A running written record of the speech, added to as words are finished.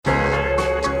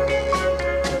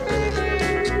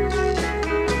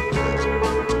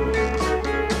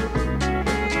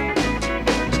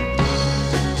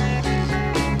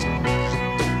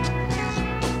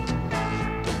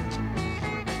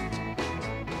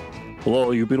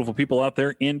Hello, you beautiful people out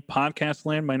there in podcast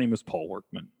land. My name is Paul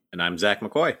Workman. And I'm Zach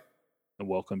McCoy. And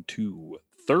welcome to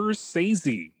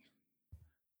Thursese,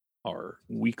 our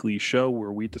weekly show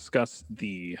where we discuss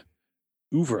the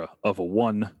oeuvre of a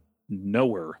one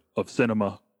knower of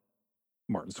cinema,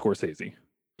 Martin Scorsese.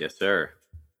 Yes, sir.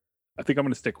 I think I'm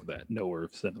going to stick with that, knower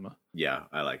of cinema. Yeah,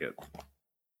 I like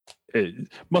it.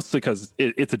 Mostly because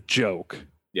it's a joke.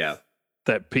 Yeah.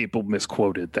 That people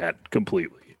misquoted that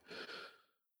completely.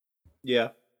 Yeah.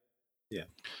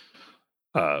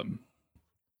 So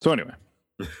anyway,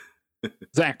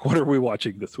 Zach, what are we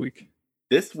watching this week?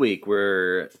 This week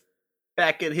we're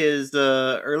back at his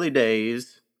early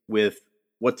days with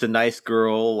What's a Nice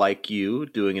Girl Like You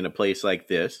Doing in a Place Like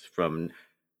This from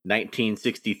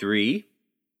 1963,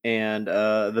 and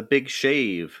The Big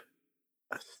Shave,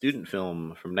 a student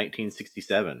film from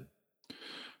 1967.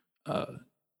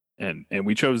 And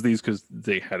we chose these because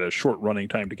they had a short running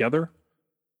time together,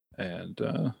 and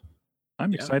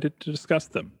I'm excited to discuss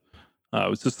them.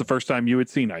 Was this the first time you had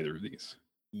seen either of these?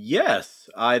 Yes,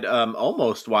 I'd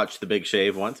almost watched The Big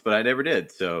Shave once, but I never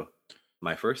did. So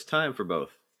my first time for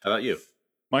both. How about you?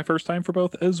 My first time for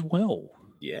both as well.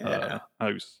 Yeah,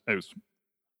 I was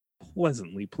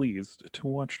pleasantly pleased to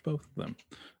watch both of them.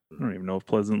 I don't even know if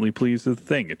pleasantly pleased is the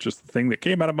thing. It's just the thing that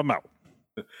came out of my mouth.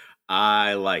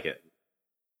 I like it.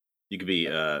 You could be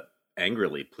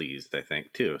angrily pleased, I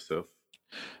think, too. So,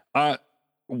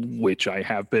 which I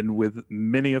have been with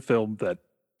many a film that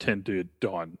tend to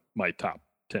dawn my top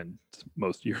 10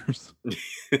 most years.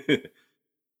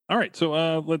 All right,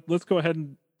 so let's go ahead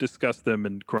and discuss them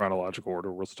in chronological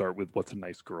order. We'll start with What's a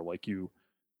Nice Girl Like You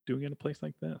Doing in a Place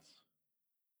Like This.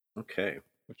 Okay.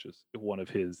 Which is one of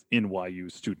his NYU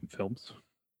student films.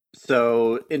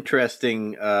 So,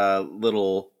 interesting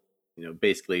little...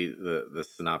 basically the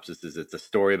synopsis is it's a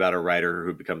story about a writer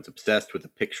who becomes obsessed with a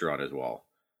picture on his wall.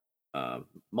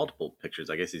 Multiple pictures.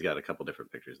 I guess he's got a couple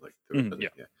different pictures.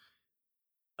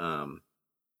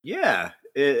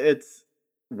 It's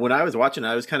when I was watching,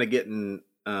 I was kind of getting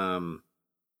some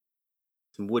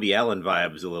Woody Allen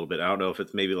vibes a little bit. I don't know if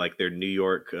it's maybe like their New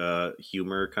York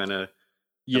humor kind of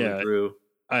coming through.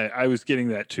 I was getting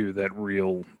that too. That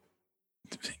real,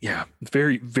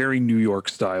 very, very New York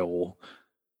style.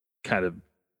 Kind of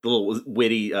a little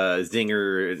witty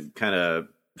zinger and kind of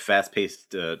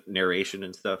fast-paced narration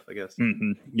and stuff, I guess.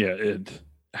 Mm-hmm. Yeah, and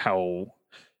how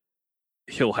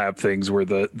he'll have things where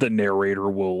the narrator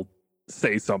will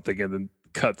say something and then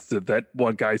cuts to that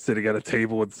one guy sitting at a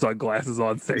table with sunglasses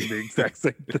on saying the exact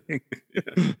same thing.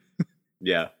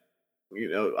 Yeah.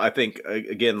 I think,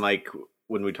 again, like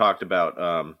when we talked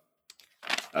about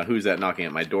Who's That Knocking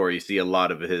at My Door, you see a lot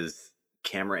of his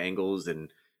camera angles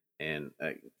and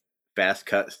fast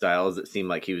cut styles that seemed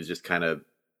like he was just kind of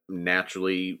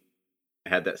naturally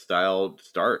had that style to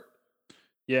start.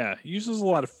 Yeah, he uses a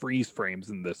lot of freeze frames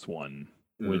in this one,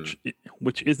 which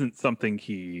isn't something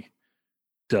he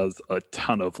does a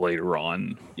ton of later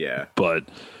on. Yeah. But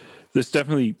this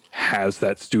definitely has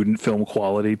that student film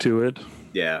quality to it.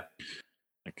 Yeah.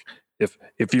 Like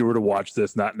if you were to watch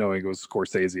this not knowing it was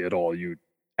Scorsese at all, you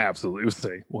absolutely would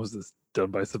say, was this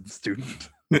done by some student?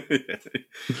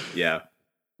 Yeah.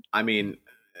 I mean,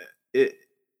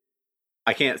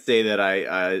 I can't say that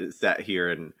I sat here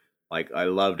and like I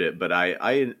loved it, but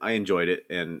I enjoyed it,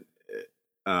 and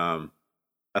I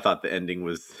thought the ending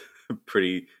was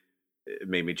pretty. It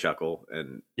made me chuckle,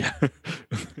 and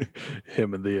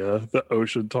him and the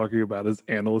ocean talking about his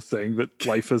analyst saying that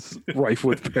life is rife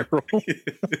with peril.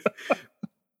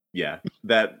 Yeah,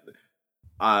 that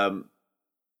kind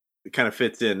of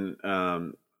fits in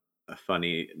a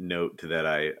funny note to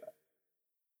that.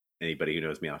 Anybody who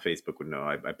knows me on Facebook would know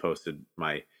I posted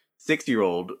my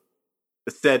 6-year-old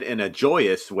said in a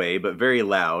joyous way, but very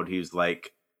loud. He was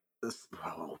like,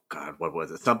 oh God, what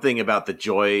was it? Something about the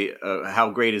joy,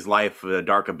 how great is life, a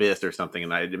dark abyss or something.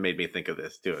 And it made me think of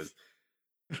this too.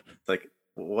 It's like,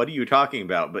 what are you talking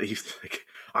about? But he's like,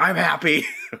 I'm happy.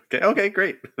 Okay,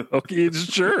 great. Okay,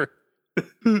 sure.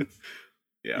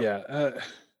 Yeah.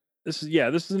 This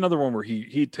is another one where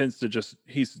he tends to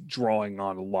he's drawing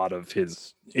on a lot of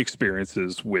his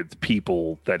experiences with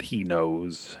people that he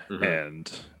knows,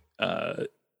 and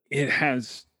it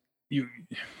has you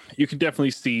can definitely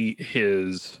see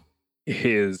his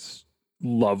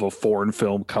love of foreign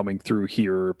film coming through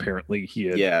here. Apparently he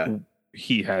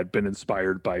had been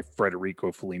inspired by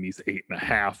Federico Fellini's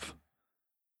 8.5.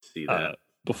 See that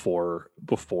before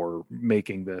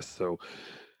making this, so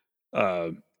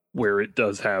where it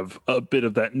does have a bit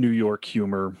of that New York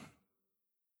humor,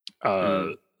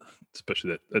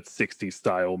 especially that 60s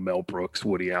style Mel Brooks,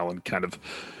 Woody Allen kind of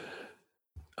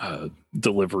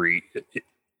delivery.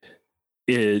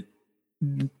 it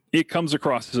comes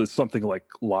across as something like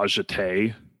La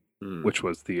Jetée, which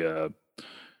was the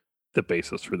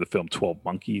basis for the film 12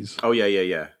 Monkeys. Oh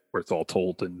yeah. Where it's all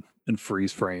told in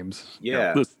freeze frames.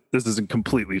 Yeah. This isn't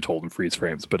completely told in freeze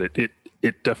frames, but it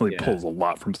definitely pulls a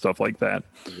lot from stuff like that.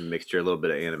 There's a mixture, a little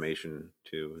bit of animation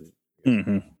too.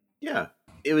 Mm-hmm. Yeah,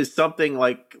 it was something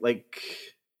like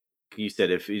you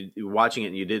said, if you're watching it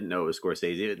and you didn't know it was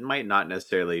Scorsese, it might not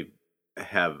necessarily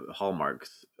have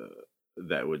hallmarks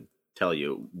that would tell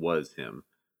you it was him.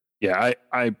 Yeah,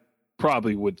 I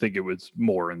probably would think it was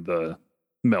more in the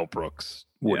Mel Brooks,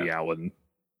 Woody Allen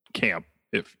camp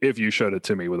if you showed it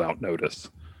to me without notice.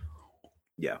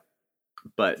 Yeah,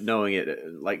 but knowing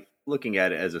it, like looking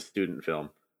at it as a student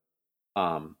film,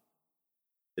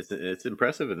 it's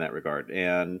impressive in that regard.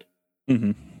 And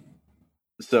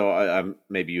so I'm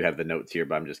maybe you have the notes here,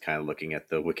 but I'm just kind of looking at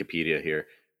the Wikipedia here.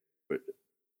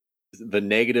 The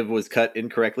negative was cut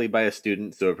incorrectly by a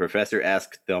student, so a professor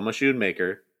asked Thelma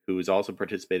Schoonmaker, who was also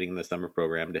participating in the summer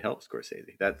program, to help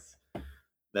Scorsese.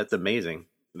 That's amazing.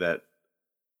 That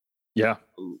a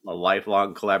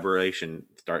lifelong collaboration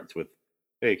starts with,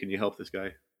 "Hey, can you help this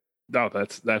guy?" No,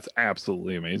 that's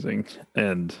absolutely amazing.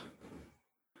 And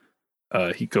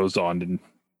he goes on and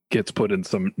gets put in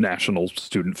some national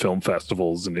student film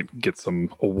festivals, and it gets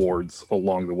some awards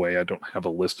along the way. I don't have a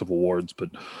list of awards, but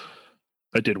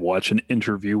I did watch an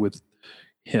interview with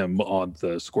him on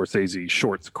the Scorsese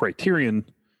Shorts Criterion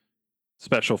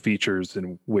special features,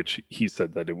 in which he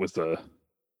said that it was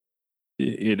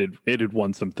it had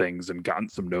won some things and gotten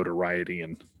some notoriety,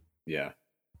 and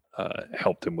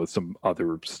helped him with some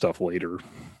other stuff later.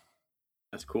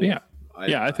 That's cool. Yeah,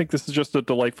 I think this is just a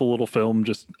delightful little film,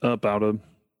 just about a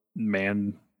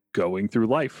man going through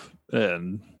life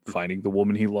and finding the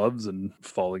woman he loves and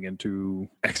falling into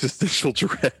existential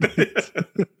dread.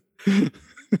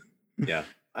 Yeah,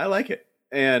 I like it.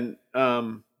 And I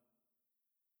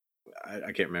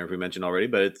can't remember if we mentioned already,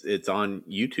 but it's on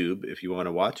YouTube if you want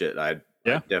to watch it.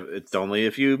 It's only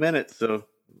a few minutes, so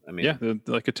I mean,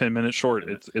 like a 10-minute short.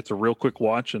 It's a real quick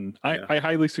watch, and I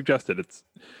highly suggest it.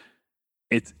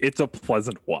 It's a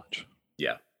pleasant watch.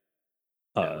 Yeah.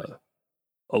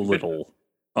 A little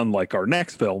unlike our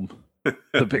next film,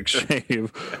 The Big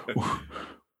Shave.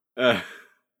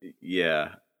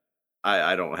 Yeah.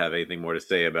 I don't have anything more to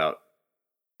say about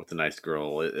What's a Nice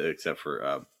Girl, except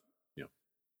for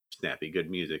snappy good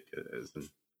music as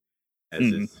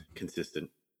is consistent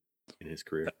in his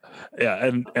career.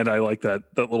 Yeah, and I like that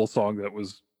little song that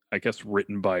was, I guess,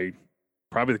 written by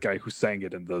probably the guy who sang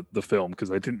it in the film,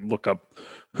 because I didn't look up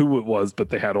who it was, but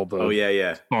they had all the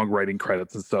songwriting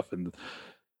credits and stuff, and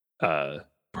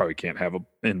probably can't have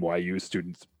NYU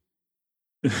students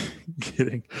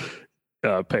getting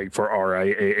paid for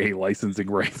RIAA licensing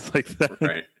rights like that.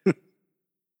 Right.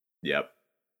 Yep.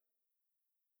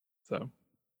 So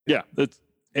yeah,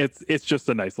 it's just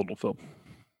a nice little film.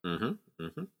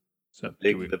 So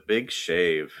the Big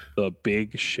Shave. The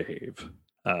Big Shave.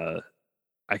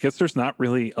 I guess there's not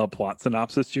really a plot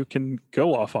synopsis you can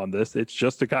go off on this. It's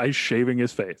just a guy shaving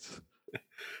his face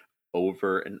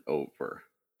over and over,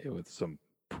 with some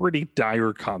pretty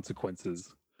dire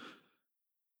consequences.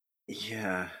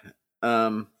 Yeah.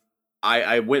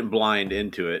 I went blind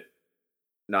into it,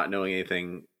 not knowing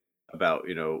anything about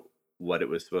what it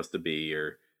was supposed to be,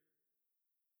 or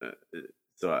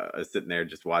so I was sitting there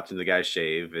just watching the guy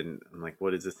shave, and I'm like,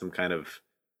 what is this, some kind of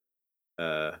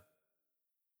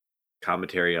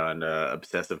commentary on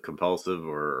obsessive compulsive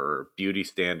or beauty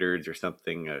standards or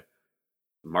something,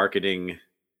 marketing?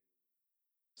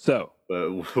 So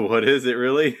what is it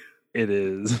really? It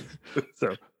is.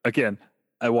 So again,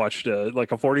 I watched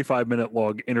like a 45-minute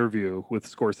long interview with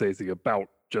Scorsese about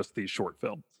just these short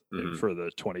films for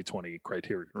the 2020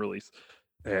 Criterion release,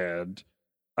 and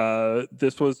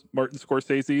this was Martin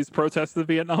Scorsese's protest of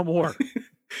the Vietnam War.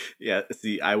 Yeah,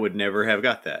 see, I would never have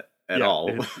got that at all.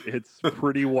 It's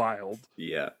pretty wild.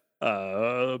 Yeah.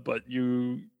 But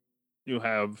you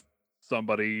have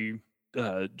somebody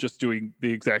just doing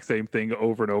the exact same thing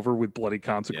over and over with bloody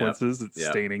consequences. It's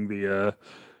staining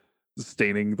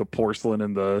the porcelain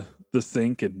in the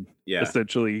sink, and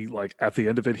essentially, like, at the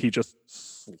end of it, he just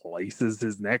slices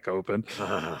his neck open.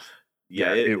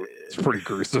 It's pretty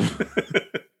gruesome.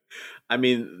 I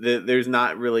mean, there's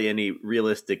not really any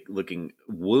realistic looking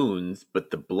wounds, but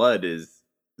the blood is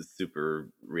super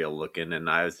real looking, and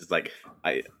I was just like,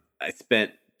 I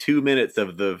spent 2 minutes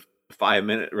of the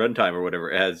 5-minute runtime or whatever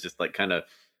it has just like kind of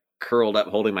curled up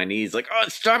holding my knees like, oh,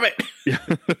 stop it.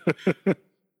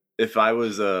 If I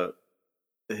was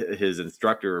his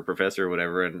instructor or professor or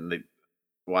whatever, and they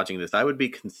watching this, I would be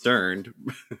concerned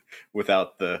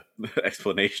without the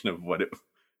explanation of what it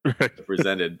Right.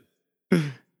 represented.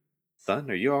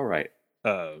 Son, are you all right?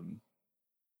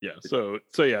 Yeah. So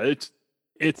yeah,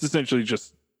 it's essentially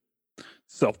just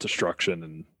self-destruction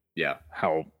and Yeah.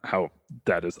 how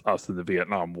that is us in the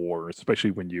Vietnam War,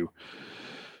 especially when you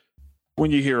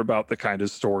hear about the kind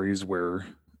of stories where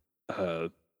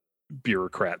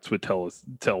bureaucrats would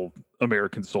tell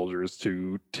American soldiers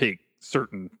to take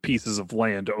certain pieces of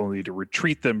land only to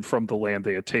retreat them from the land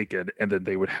they had taken, and then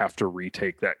they would have to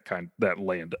retake that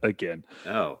land again.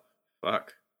 Oh,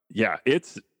 fuck. Yeah,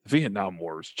 it's Vietnam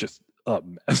War is just a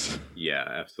mess. Yeah,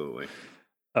 absolutely.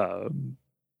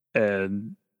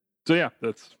 And so yeah,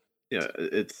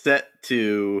 it's set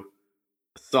to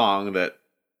a song that,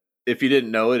 if you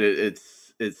didn't know it,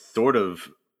 it's sort of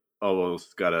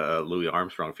almost got a Louis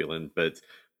Armstrong feeling, but it's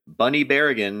Bunny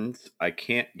Berrigan's "I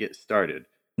Can't Get Started."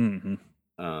 Mm-hmm.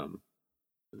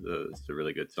 It's a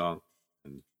really good song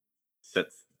and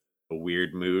sets a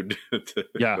weird mood to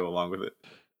go along with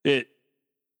it.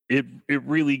 It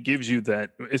really gives you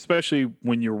that, especially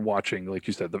when you're watching, like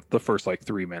you said, the first like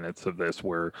 3 minutes of this,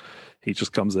 where he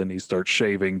just comes in, he starts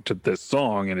shaving to this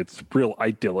song, and it's real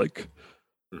idyllic.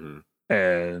 Mm-hmm.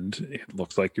 And it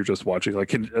looks like you're just watching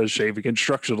like a shaving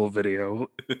instructional video.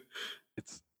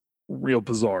 It's real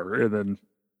bizarre. And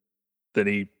then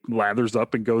he lathers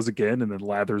up and goes again, and then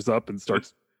lathers up and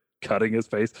starts cutting his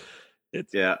face.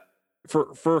 It's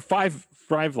for a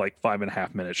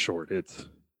 5.5 minute short. It's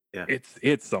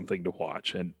something to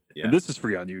watch, and this is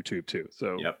free on YouTube too.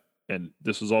 So, and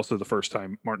this was also the first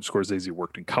time Martin Scorsese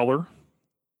worked in color.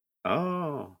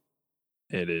 Oh,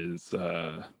 it is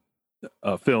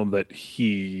a film that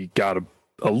he got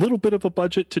a little bit of a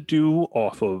budget to do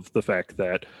off of the fact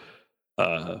that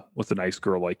What's a Nice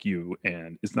Girl Like You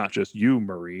and It's Not Just You,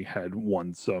 Murray, had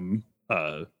won some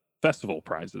festival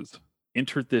prizes.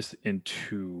 Entered this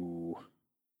into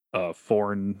a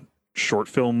foreign short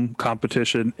film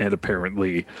competition and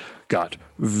apparently got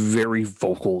very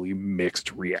vocally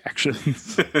mixed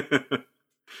reactions.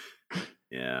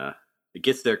 Yeah, it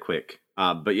gets there quick.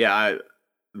 But yeah,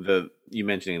 you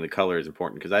mentioning the color is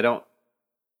important, because I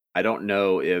don't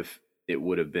know if it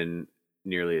would have been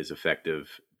nearly as effective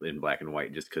in black and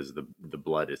white, just because the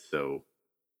blood is so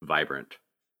vibrant.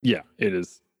 Yeah, it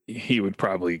is. He would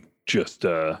probably just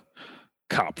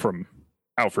cop from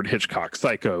Alfred Hitchcock's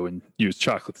Psycho and use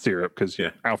chocolate syrup, because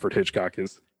Alfred Hitchcock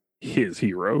is his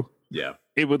hero. Yeah,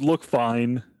 it would look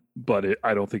fine, but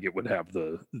I don't think it would have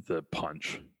the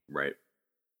punch. Right.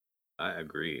 I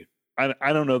agree.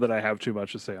 I don't know that I have too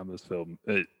much to say on this film.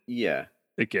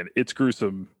 Again, it's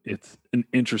gruesome. It's an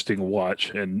interesting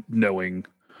watch, and knowing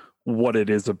what it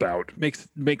is about makes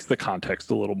the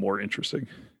context a little more interesting.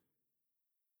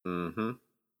 Mm-hmm.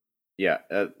 Yeah.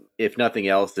 If nothing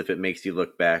else, if it makes you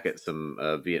look back at some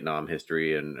Vietnam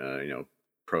history and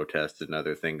protests and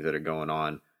other things that are going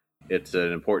on, it's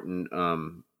an important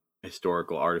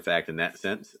historical artifact in that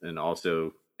sense, and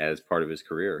also as part of his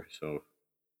career. So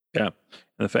yeah,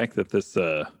 and the fact that this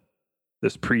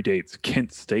predates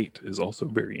Kent State is also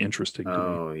very interesting to me.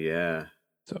 Oh yeah.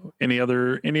 So any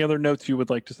other notes you would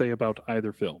like to say about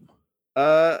either film?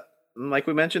 Like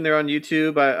we mentioned, they're on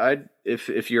YouTube. I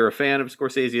if you're a fan of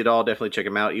Scorsese at all, definitely check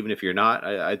them out. Even if you're not,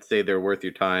 I'd say they're worth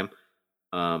your time.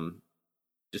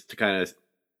 Just to kind of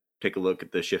take a look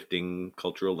at the shifting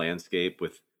cultural landscape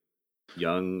with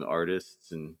young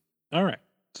artists. And all right,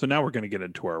 so now we're going to get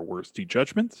into our worsty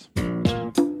judgments.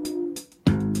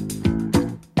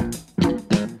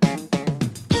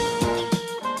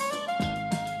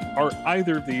 Are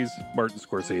either of these Martin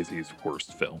Scorsese's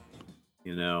worst film?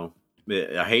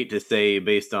 I hate to say,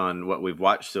 based on what we've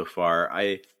watched so far,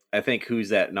 I think Who's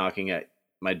That Knocking at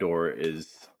My Door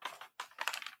is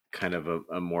kind of a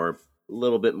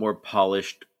little bit more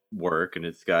polished work, and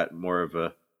it's got more of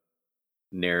a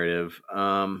narrative.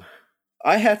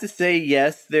 I have to say,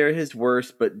 yes, they're his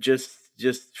worst, but just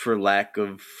for lack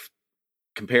of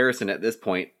comparison at this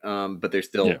point. But they're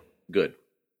still good.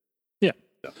 Yeah.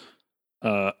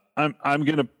 So. I'm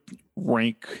gonna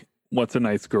rank What's a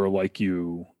Nice Girl Like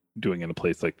You doing in a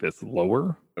place like this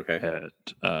lower. Okay.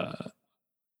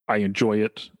 I enjoy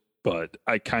it, but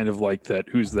I kind of like that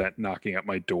Who's That Knocking at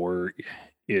My Door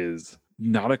is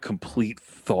not a complete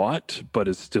thought, but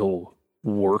is still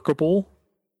workable.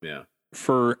 Yeah.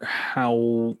 For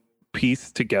how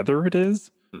pieced together it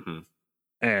is. Mm-hmm.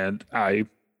 And I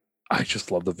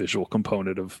just love the visual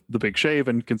component of The Big Shave,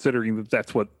 and considering that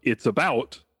that's what it's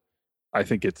about, I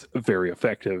think it's very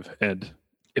effective. And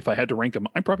if I had to rank them,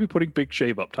 I'm probably putting Big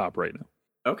Shave up top right now.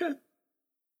 Okay.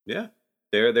 Yeah.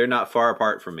 They're not far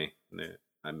apart from me.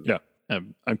 Yeah.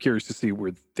 I'm curious to see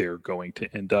where they're going to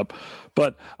end up,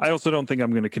 but I also don't think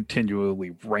I'm going to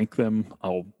continually rank them.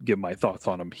 I'll give my thoughts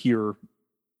on them here.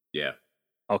 Yeah.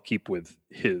 I'll keep with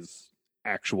his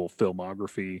actual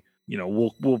filmography. You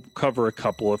know, we'll cover a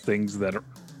couple of things that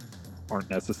aren't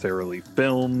necessarily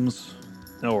films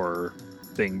or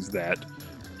things that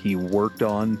he worked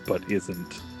on, but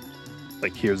isn't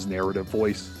like his narrative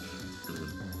voice.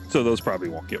 So those probably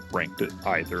won't get ranked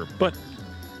either. But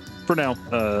for now,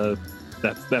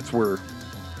 that's where,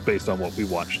 based on what we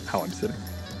watched, how I'm sitting.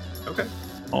 Okay.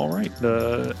 All right.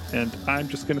 And I'm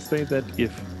just going to say that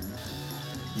if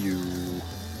you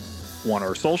want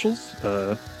our socials,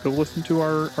 go listen to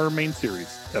our main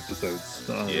series episodes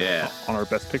on our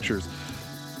best pictures.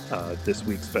 This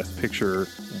week's best picture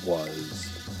was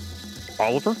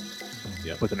Oliver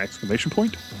with an exclamation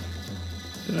point.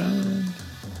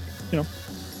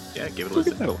 Yeah, give it a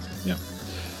listen. Yeah.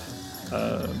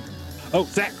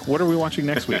 Zach, what are we watching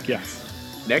next week?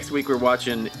 Yes. Next week we're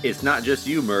watching It's Not Just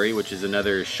You, Murray, which is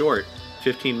another short,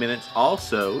 15 minutes,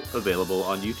 also available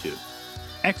on YouTube.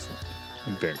 Excellent.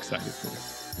 I'm very excited for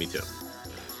this. Me too.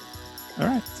 All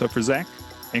right. So for Zach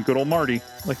and good old Marty,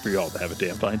 I'd like for you all to have a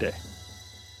damn fine day.